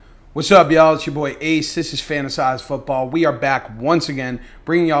What's up, y'all? It's your boy Ace. This is Fantasize Football. We are back once again,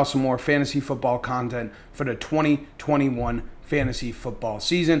 bringing y'all some more fantasy football content for the 2021 fantasy football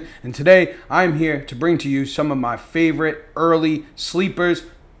season. And today, I'm here to bring to you some of my favorite early sleepers,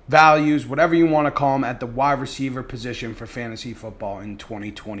 values, whatever you want to call them, at the wide receiver position for fantasy football in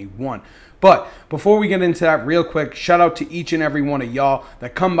 2021. But before we get into that, real quick, shout out to each and every one of y'all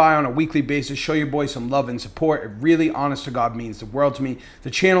that come by on a weekly basis, show your boy some love and support. It really, honest to God, means the world to me. The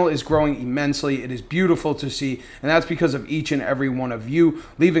channel is growing immensely. It is beautiful to see, and that's because of each and every one of you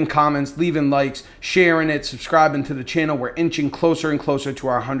leaving comments, leaving likes, sharing it, subscribing to the channel. We're inching closer and closer to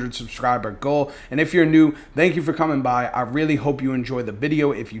our 100 subscriber goal. And if you're new, thank you for coming by. I really hope you enjoy the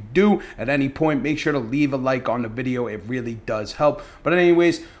video. If you do, at any point, make sure to leave a like on the video. It really does help. But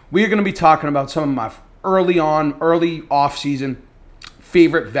anyways, we are going to be talking about some of my early off-season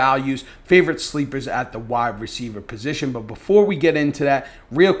favorite values, favorite sleepers at the wide receiver position. But before we get into that,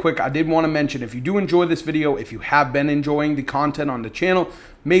 real quick, I did want to mention, if you do enjoy this video, if you have been enjoying the content on the channel,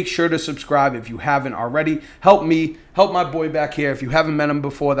 make sure to subscribe if you haven't already. Help me, help my boy back here. If you haven't met him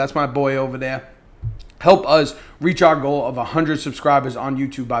before, that's my boy over there. Help us reach our goal of 100 subscribers on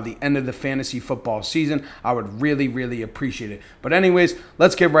YouTube by the end of the fantasy football season. I would really, really appreciate it. But anyways,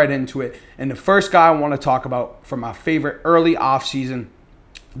 let's get right into it. And the first guy I want to talk about from my favorite early offseason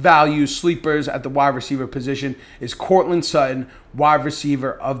values, sleepers at the wide receiver position is Courtland Sutton, wide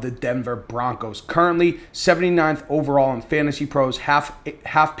receiver of the Denver Broncos. Currently 79th overall in Fantasy Pros, half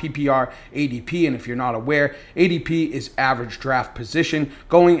PPR ADP. And if you're not aware, ADP is average draft position,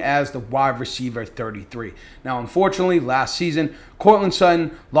 going as the wide receiver 33. Now, unfortunately, last season, Courtland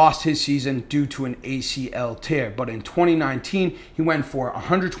Sutton lost his season due to an ACL tear. But in 2019, he went for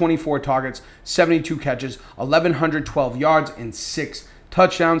 124 targets, 72 catches, 1,112 yards, and 6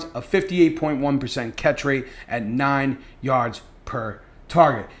 touchdowns, a 58.1% catch rate at 9 yards per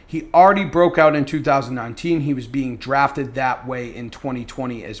target. He already broke out in 2019. He was being drafted that way in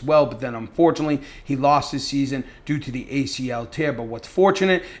 2020 as well, but then unfortunately he lost his season due to the ACL tear. But what's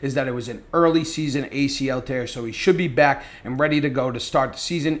fortunate is that it was an early season ACL tear, so he should be back and ready to go to start the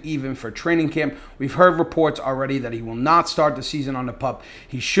season, even for training camp. We've heard reports already that he will not start the season on the PUP.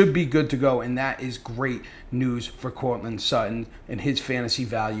 He should be good to go, and that is great news for Courtland Sutton and his fantasy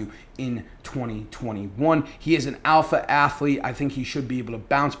value in 2021. He is an alpha athlete. I think he should be able to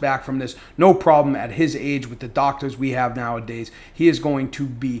bounce back from this. No problem at his age with the doctors we have nowadays. He is going to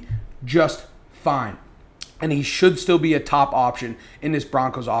be just fine. And he should still be a top option in this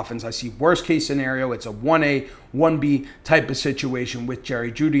Broncos offense. I see worst case scenario, it's a 1A, 1B type of situation with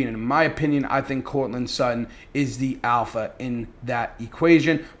Jerry Jeudy. And in my opinion, I think Courtland Sutton is the alpha in that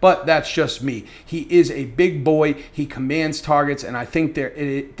equation. But that's just me. He is a big boy. He commands targets. And I think that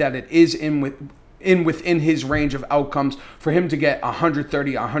it is within his range of outcomes for him to get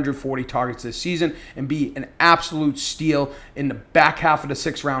 130, 140 targets this season and be an absolute steal in the back half of the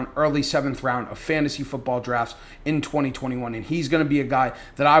 6th round, early 7th round of fantasy football drafts in 2021. And he's going to be a guy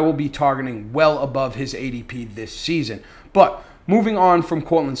that I will be targeting well above his ADP this season. But moving on from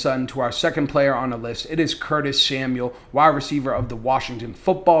Courtland Sutton to our second player on the list, it is Curtis Samuel, wide receiver of the Washington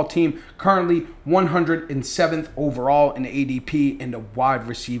football team, currently 107th overall in ADP in the wide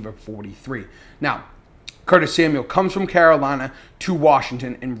receiver 43. Now, Curtis Samuel comes from Carolina to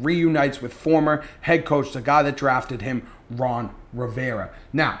Washington and reunites with former head coach, the guy that drafted him, Ron Rivera.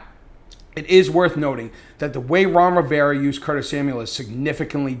 Now, it is worth noting that the way Ron Rivera used Curtis Samuel is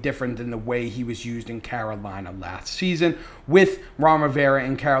significantly different than the way he was used in Carolina last season. With Ron Rivera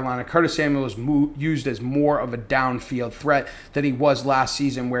in Carolina, Curtis Samuel was used as more of a downfield threat than he was last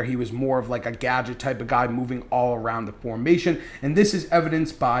season, where he was more of like a gadget type of guy moving all around the formation. And this is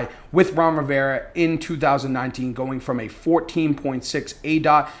evidenced by, with Ron Rivera in 2019, going from a 14.6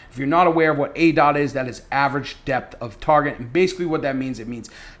 ADOT. If you're not aware of what ADOT is, that is average depth of target. And basically what that means, it means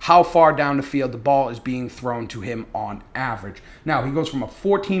how far down the field the ball is being thrown to him on average. Now, he goes from a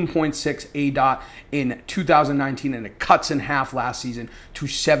 14.6 ADOT in 2019, and it cuts in half last season to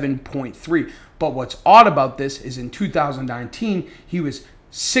 7.3. But what's odd about this is in 2019, he was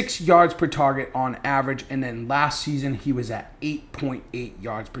 6 yards per target on average, and then last season he was at 8.8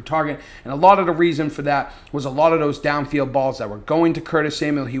 yards per target. And a lot of the reason for that was a lot of those downfield balls that were going to Curtis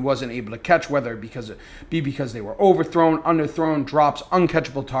Samuel he wasn't able to catch, whether it be because they were overthrown, underthrown, drops,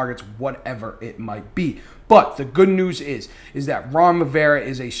 uncatchable targets, whatever it might be. But the good news is that Ron Rivera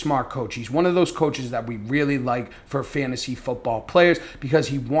is a smart coach. He's one of those coaches that we really like for fantasy football players, because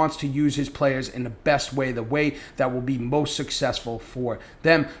he wants to use his players in the best way, the way that will be most successful for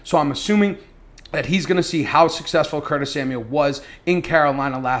them. So I'm assuming that he's going to see how successful Curtis Samuel was in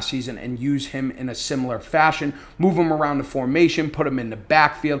Carolina last season and use him in a similar fashion. Move him around the formation, put him in the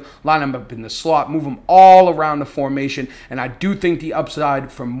backfield, line him up in the slot, move him all around the formation. And I do think the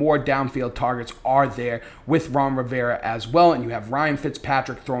upside for more downfield targets are there with Ron Rivera as well. And you have Ryan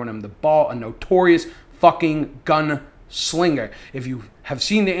Fitzpatrick throwing him the ball, a notorious fucking gun slinger. If you have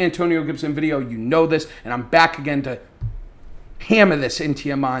seen the Antonio Gibson video, you know this. And I'm back again to hammer this into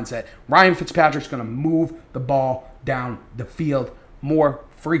your minds that Ryan Fitzpatrick's going to move the ball down the field more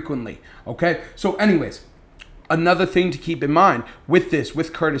frequently. Okay? So anyways, another thing to keep in mind with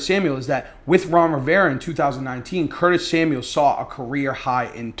Curtis Samuel, is that with Ron Rivera in 2019, Curtis Samuel saw a career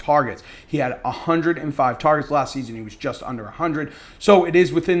high in targets. He had 105 targets last season. He was just under 100. So it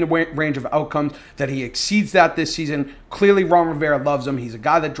is within the range of outcomes that he exceeds that this season. Clearly, Ron Rivera loves him. He's a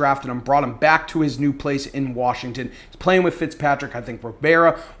guy that drafted him, brought him back to his new place in Washington. He's playing with Fitzpatrick. I think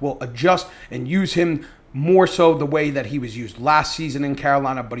Rivera will adjust and use him more so the way that he was used last season in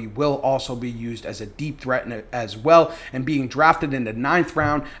Carolina, but he will also be used as a deep threat as well. And being drafted in the 9th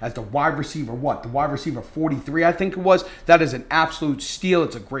round as the wide receiver, the wide receiver 43, I think it was, that is an absolute steal.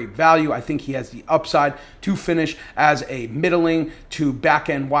 It's a great value. I think he has the upside to finish as a middling to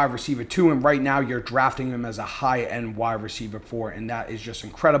back-end wide receiver 2, and right now you're drafting him as a high-end wide receiver 4, and that is just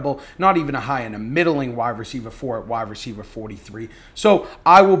incredible. Not even a high-end, a middling wide receiver 4 at wide receiver 43. So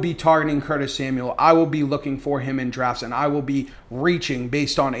I will be targeting Curtis Samuel. I will be looking for him in drafts, and I will be reaching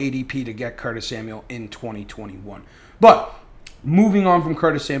based on ADP to get Curtis Samuel in 2021. But moving on from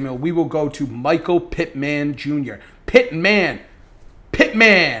Curtis Samuel, we will go to Michael Pittman Jr. Pittman.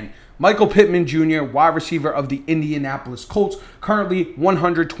 Michael Pittman Jr., wide receiver of the Indianapolis Colts, currently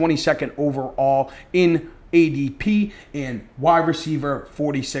 122nd overall in ADP, and wide receiver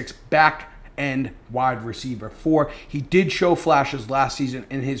 46, back and wide receiver 4. He did show flashes last season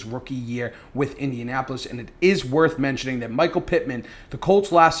in his rookie year with Indianapolis, and it is worth mentioning that Michael Pittman, the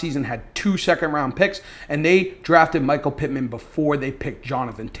Colts last season had 2 second-round picks, and they drafted Michael Pittman before they picked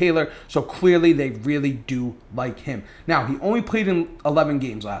Jonathan Taylor, so clearly they really do like him. Now, he only played in 11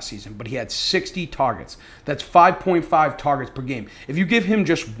 games last season, but he had 60 targets. That's 5.5 targets per game. If you give him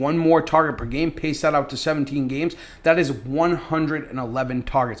just one more target per game, pace that out to 17 games, that is 111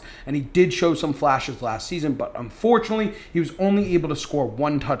 targets, and he did show some flashes last season, but unfortunately, he was only able to score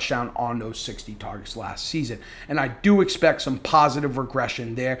 1 touchdown on those 60 targets last season. And I do expect some positive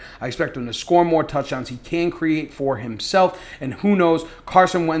regression there. I expect him to score more touchdowns. He can create for himself, and who knows,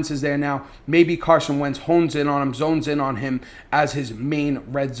 Carson Wentz is there now. Maybe Carson Wentz zones in on him as his main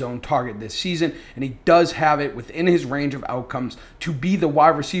red zone target this season, and he does have it within his range of outcomes to be the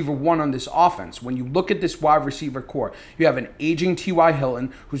wide receiver 1 on this offense. When you look at this wide receiver core, you have an aging T.Y.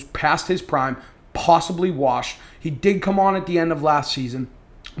 Hilton who's past his prime, possibly washed. He did come on at the end of last season,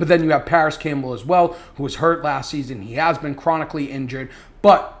 but then you have Paris Campbell as well, who was hurt last season. He has been chronically injured,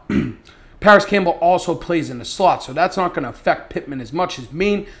 but Paris Campbell also plays in the slot, so that's not going to affect Pittman as much.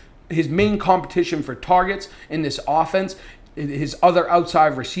 His main competition for targets in this offense, his other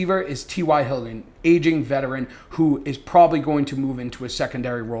outside receiver, is T.Y. Hilton, aging veteran who is probably going to move into a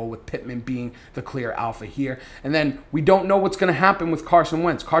secondary role with Pittman being the clear alpha here. And then we don't know what's going to happen with Carson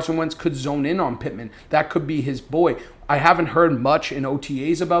Wentz. Carson Wentz could zone in on Pittman. That could be his boy. I haven't heard much in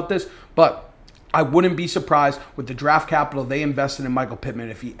OTAs about this, but I wouldn't be surprised with the draft capital they invested in Michael Pittman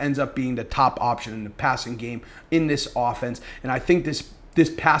if he ends up being the top option in the passing game in this offense. And I think this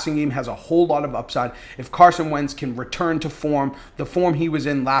passing game has a whole lot of upside if Carson Wentz can return to form, the form he was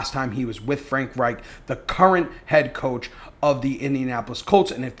in last time he was with Frank Reich, the current head coach of the Indianapolis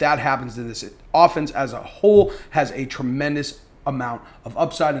Colts. And if that happens, then this offense as a whole has a tremendous amount of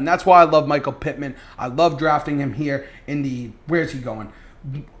upside. And that's why I love Michael Pittman. I love drafting him here in the, where's he going?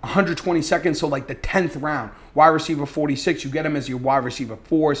 122nd, so like the 10th round. Wide receiver 46, you get him as your wide receiver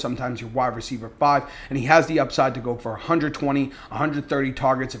 4, sometimes your wide receiver 5, and he has the upside to go for 120, 130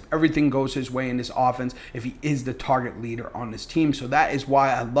 targets if everything goes his way in this offense, if he is the target leader on this team. So that is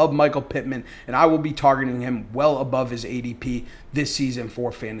why I love Michael Pittman, and I will be targeting him well above his ADP this season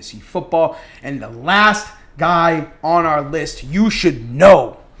for fantasy football. And the last guy on our list, you should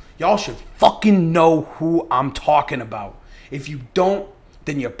know. Y'all should fucking know who I'm talking about. If you don't,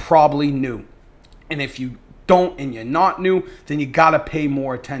 then you're probably new. And if you don't and you're not new, then you got to pay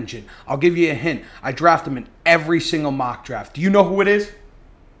more attention. I'll give you a hint. I draft him in every single mock draft. Do you know who it is?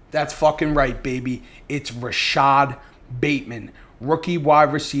 That's fucking right, baby. It's Rashad Bateman, rookie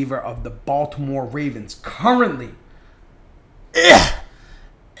wide receiver of the Baltimore Ravens. Currently,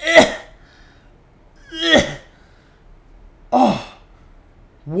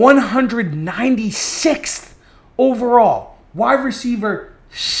 196th overall. Wide receiver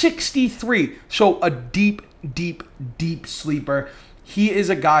 63. So a deep, deep, deep sleeper. He is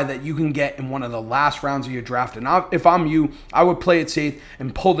a guy that you can get in one of the last rounds of your draft. And if I'm you, I would play it safe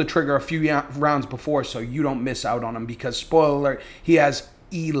and pull the trigger a few rounds before so you don't miss out on him because, spoiler alert, he has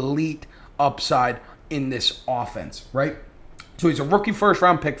elite upside in this offense, right? So he's a rookie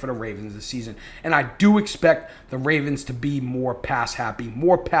first-round pick for the Ravens this season. And I do expect the Ravens to be more pass-happy,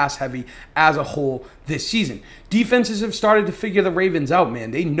 more pass-heavy as a whole this season. Defenses have started to figure the Ravens out,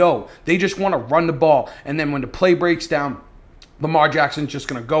 man. They know. They just want to run the ball. And then when the play breaks down, Lamar Jackson's just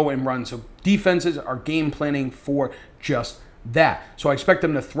going to go and run. So defenses are game planning for just that. So I expect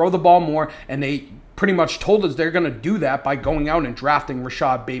them to throw the ball more, and they pretty much told us they're going to do that by going out and drafting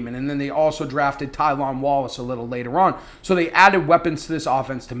Rashad Bateman. And then they also drafted Tylan Wallace a little later on. So they added weapons to this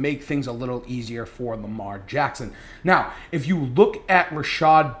offense to make things a little easier for Lamar Jackson. Now, if you look at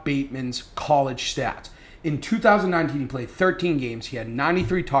Rashad Bateman's college stats, in 2019, he played 13 games. He had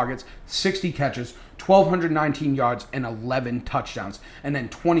 93 targets, 60 catches, 1,219 yards, and 11 touchdowns. And then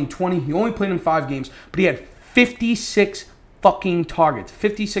 2020, he only played in 5 games, but he had 56 fucking targets.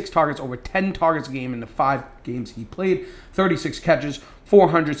 56 targets, over 10 targets a game in the 5 games he played. 36 catches,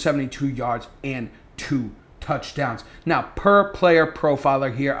 472 yards, and 2 touchdowns. Now, per player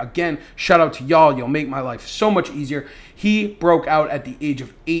profiler here, again, shout out to y'all. You'll make my life so much easier. He broke out at the age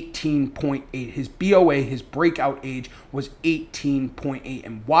of 18.8. His BOA, his breakout age, was 18.8.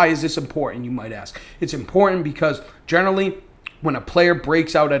 And why is this important, you might ask? It's important because generally, when a player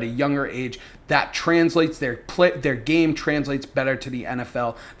breaks out at a younger age, that translates their game translates better to the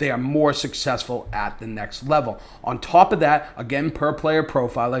NFL. They are more successful at the next level. On top of that, again, per player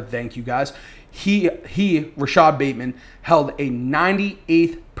profiler, thank you guys, Rashad Bateman, held a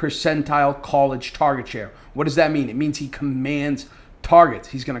 98th percentile college target share. What does that mean? It means he commands targets.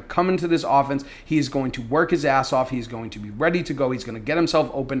 He's going to come into this offense. He is going to work his ass off. He's going to be ready to go. He's going to get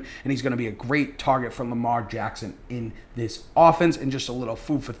himself open, and he's going to be a great target for Lamar Jackson in this offense. And just a little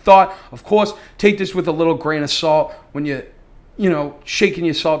food for thought. Of course, take this with a little grain of salt when you shaking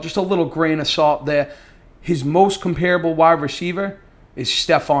your salt. Just a little grain of salt there. His most comparable wide receiver is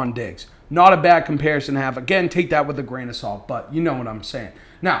Stephon Diggs. Not a bad comparison to have. Again, take that with a grain of salt, but you know what I'm saying.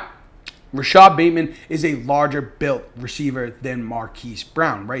 Now, Rashad Bateman is a larger built receiver than Marquise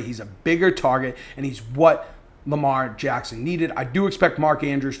Brown, right? He's a bigger target, and he's what Lamar Jackson needed. I do expect Mark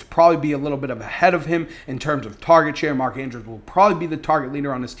Andrews to probably be a little bit ahead of him in terms of target share. Mark Andrews will probably be the target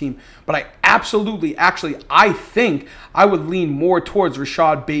leader on this team, but I think I would lean more towards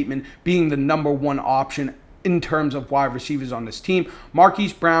Rashad Bateman being the number one option in terms of wide receivers on this team.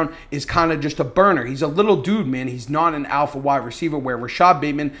 Marquise Brown is kind of just a burner. He's a little dude, man. He's not an alpha wide receiver, where Rashad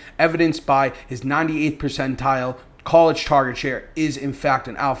Bateman, evidenced by his 98th percentile college target share, is in fact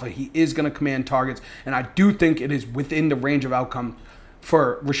an alpha. He is going to command targets, and I do think it is within the range of outcome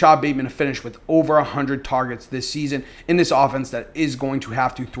for Rashad Bateman to finish with over 100 targets this season in this offense that is going to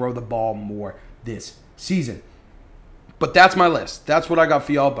have to throw the ball more this season. But that's my list. That's what I got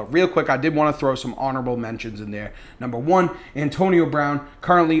for y'all. But real quick, I did want to throw some honorable mentions in there. Number 1, Antonio Brown,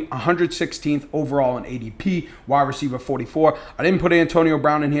 currently 116th overall in ADP, wide receiver 44. I didn't put Antonio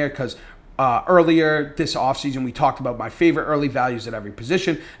Brown in here because earlier this offseason, we talked about my favorite early values at every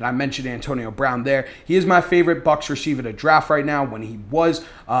position, and I mentioned Antonio Brown there. He is my favorite Bucs receiver to draft right now. In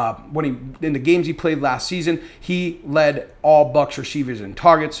the games he played last season, he led all Bucs receivers in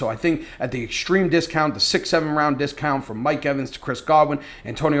targets. So I think at the extreme discount, the 6-7 round discount from Mike Evans to Chris Godwin,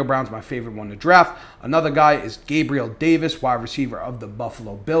 Antonio Brown's my favorite one to draft. Another guy is Gabriel Davis, wide receiver of the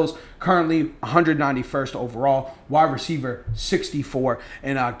Buffalo Bills, currently 191st overall, wide receiver 64.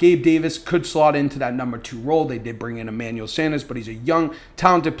 And Gabe Davis could slot into that number 2 role. They did bring in Emmanuel Sanders, but he's a young,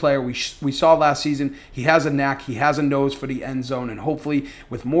 talented player. We saw last season he has a knack, he has a nose for the end zone, and hopefully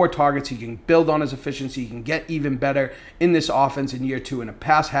with more targets, he can build on his efficiency. He can get even better in this offense in year 2 in a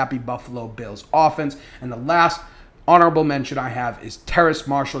pass-happy Buffalo Bills offense. And the last honorable mention I have is Terrace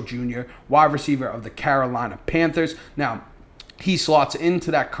Marshall Jr., wide receiver of the Carolina Panthers. Now, he slots into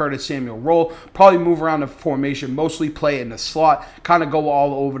that Curtis Samuel role, probably move around the formation, mostly play in the slot, kind of go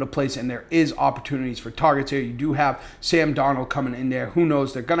all over the place, and there is opportunities for targets here. You do have Sam Darnold coming in there. Who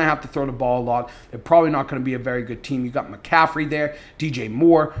knows? They're going to have to throw the ball a lot. They're probably not going to be a very good team. You got McCaffrey there, DJ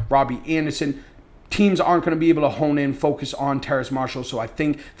Moore, Robbie Anderson. Teams aren't going to be able to hone in, focus on Terrace Marshall, so I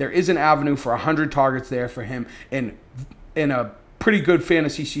think there is an avenue for 100 targets there for him in a pretty good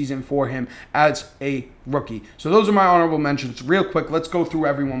fantasy season for him as a rookie. So those are my honorable mentions. Real quick, let's go through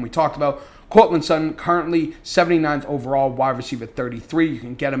everyone we talked about. Courtland Sutton, currently 79th overall, wide receiver 33. You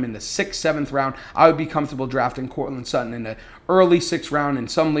can get him in the 6th, 7th round. I would be comfortable drafting Courtland Sutton in the early 6th round in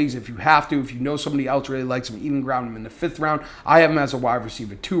some leagues if you have to. If you know somebody else really likes him, even ground him in the 5th round. I have him as a wide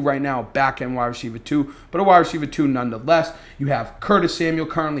receiver 2 right now, back end wide receiver 2, but a wide receiver 2 nonetheless. You have Curtis Samuel,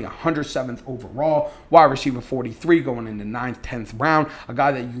 currently 107th overall, wide receiver 43, going in the 9th, 10th round. A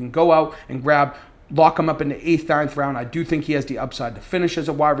guy that you can go out and grab, lock him up in the 8th, 9th round. I do think he has the upside to finish as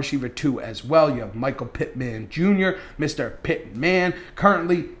a wide receiver 2 as well. You have Michael Pittman Jr., Mr. Pittman,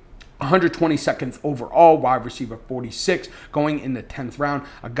 currently 122nd overall, wide receiver 46, going in the 10th round.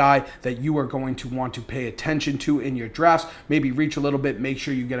 A guy that you are going to want to pay attention to in your drafts. Maybe reach a little bit. Make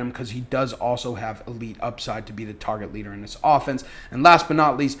sure you get him because he does also have elite upside to be the target leader in this offense. And last but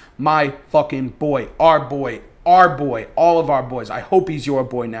not least, my fucking boy, our boy, all of our boys. I hope he's your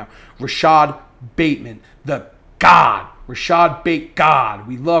boy now. Rashad Bateman, the God. Rashad Bate God.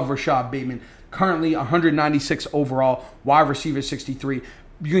 We love Rashad Bateman. Currently 196 overall, wide receiver 63.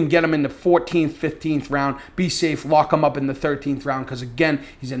 You can get him in the 14th, 15th round. Be safe. Lock him up in the 13th round because, again,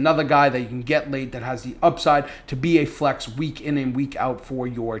 he's another guy that you can get late that has the upside to be a flex week in and week out for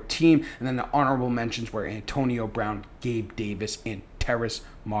your team. And then the honorable mentions were Antonio Brown, Gabe Davis, and Terrace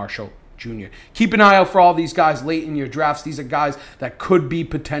Marshall Jr. Keep an eye out for all these guys late in your drafts. These are guys that could be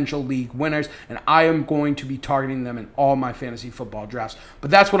potential league winners, and I am going to be targeting them in all my fantasy football drafts.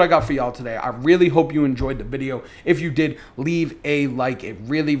 But that's what I got for y'all today. I really hope you enjoyed the video. If you did, leave a like. It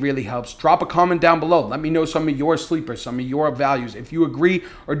really, really helps. Drop a comment down below. Let me know some of your sleepers, some of your values. If you agree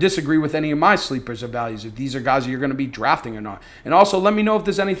or disagree with any of my sleepers or values, if these are guys that you're going to be drafting or not. And also, let me know if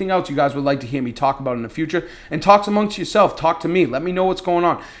there's anything else you guys would like to hear me talk about in the future. And talk amongst yourself. Talk to me. Let me know what's going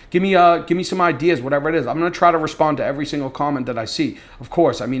on. Give me some ideas, whatever it is. I'm going to try to respond to every single comment that I see. Of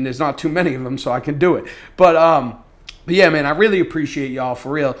course, I mean, there's not too many of them, so I can do it. But yeah, man, I really appreciate y'all,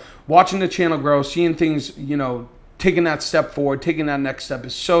 for real. Watching the channel grow, seeing things, taking that step forward, taking that next step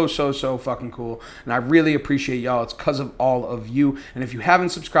is so fucking cool. And I really appreciate y'all. It's because of all of you. And if you haven't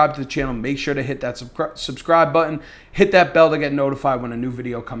subscribed to the channel, make sure to hit that subscribe button. Hit that bell to get notified when a new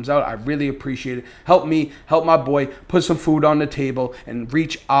video comes out. I really appreciate it. Help me, help my boy, put some food on the table and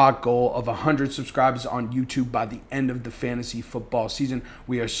reach our goal of 100 subscribers on YouTube by the end of the fantasy football season.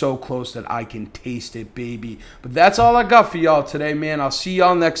 We are so close that I can taste it, baby. But that's all I got for y'all today, man. I'll see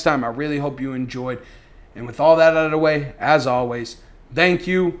y'all next time. I really hope you enjoyed. And with all that out of the way, as always, thank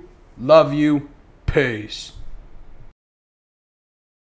you, love you, peace.